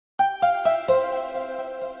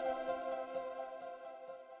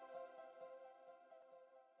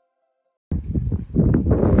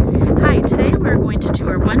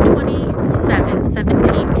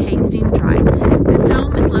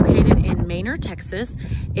Texas.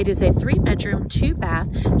 It is a 3-bedroom,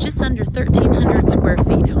 2-bath, just under 1,300 square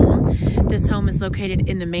feet home. This home is located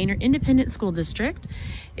in the Manor Independent School District.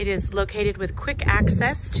 It is located with quick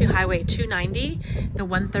access to Highway 290, the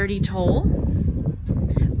 130 toll,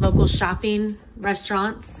 local shopping,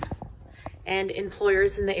 restaurants, and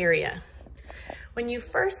employers in the area. When you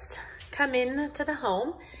first come into the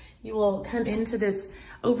home, you will come into this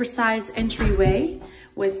oversized entryway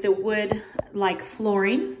with the wood-like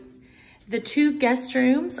flooring. The 2 guest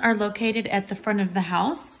rooms are located at the front of the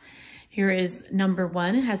house. Here is number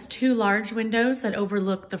 1. It has 2 large windows that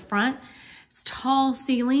overlook the front. It's tall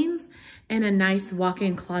ceilings and a nice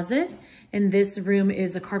walk-in closet. And this room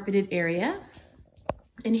is a carpeted area.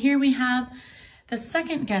 And here we have the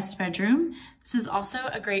 2nd guest bedroom. This is also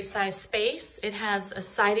a great size space. It has a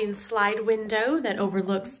sliding slide window that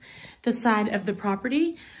overlooks the side of the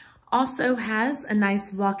property. Also has a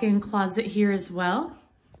nice walk-in closet here as well.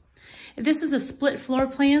 This is a split floor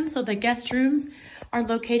plan, so the guest rooms are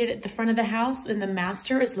located at the front of the house and the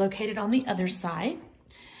master is located on the other side.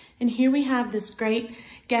 And here we have this great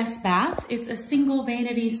guest bath. It's a single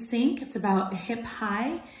vanity sink. It's about hip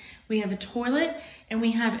high. We have a toilet and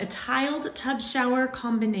we have a tiled tub shower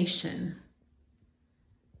combination.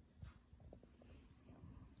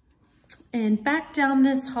 And back down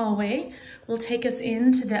this hallway will take us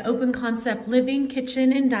into the open concept living,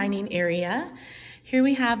 kitchen, and dining area. Here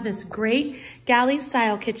we have this great galley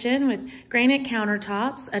style kitchen with granite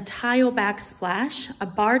countertops, a tile backsplash, a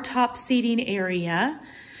bar top seating area.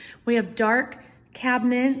 We have dark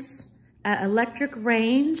cabinets, electric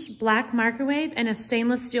range, black microwave, and a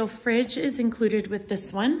stainless steel fridge is included with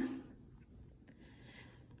this one.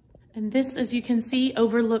 And this, as you can see,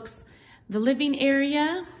 overlooks the living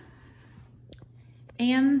area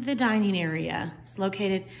and the dining area. It's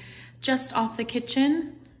located just off the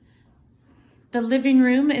kitchen. The living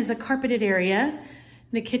room is a carpeted area.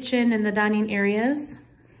 The kitchen and the dining areas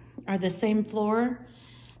are the same floor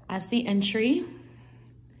as the entry.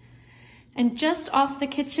 And just off the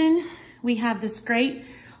kitchen, we have this great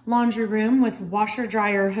laundry room with washer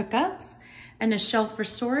dryer hookups and a shelf for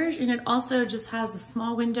storage. And it also just has a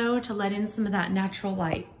small window to let in some of that natural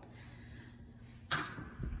light.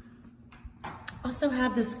 Also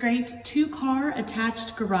have this great 2-car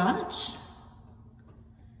attached garage.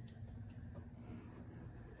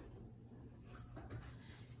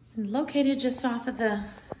 And located just off of the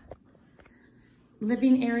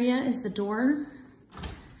living area is the door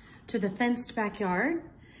to the fenced backyard.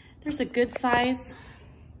 There's a good size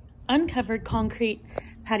uncovered concrete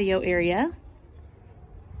patio area.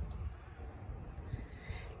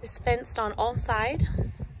 It's fenced on all sides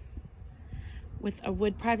with a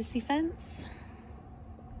wood privacy fence.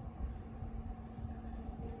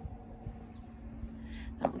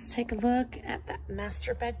 Now let's take a look at that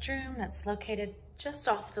master bedroom that's located just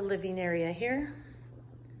off the living area here.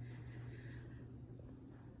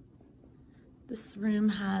 This room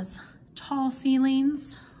has tall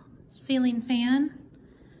ceilings, ceiling fan,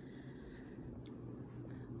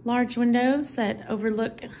 large windows that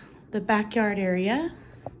overlook the backyard area.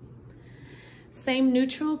 Same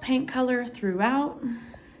neutral paint color throughout.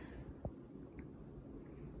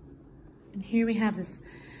 And here we have this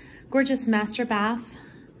gorgeous master bath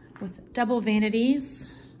with double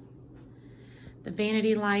vanities, the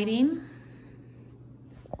vanity lighting,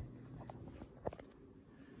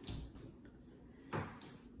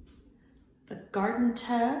 the garden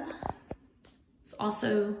tub. It's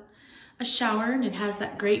also a shower and it has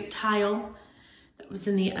that great tile that was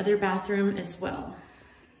in the other bathroom as well.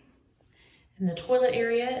 And the toilet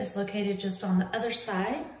area is located just on the other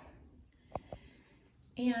side.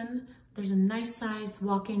 And there's a nice size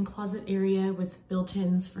walk-in closet area with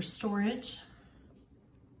built-ins for storage.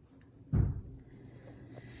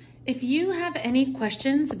 If you have any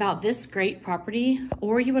questions about this great property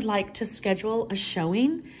or you would like to schedule a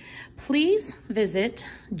showing, please visit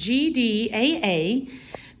GDAAPM.com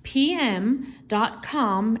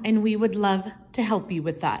and we would love to help you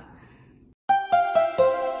with that.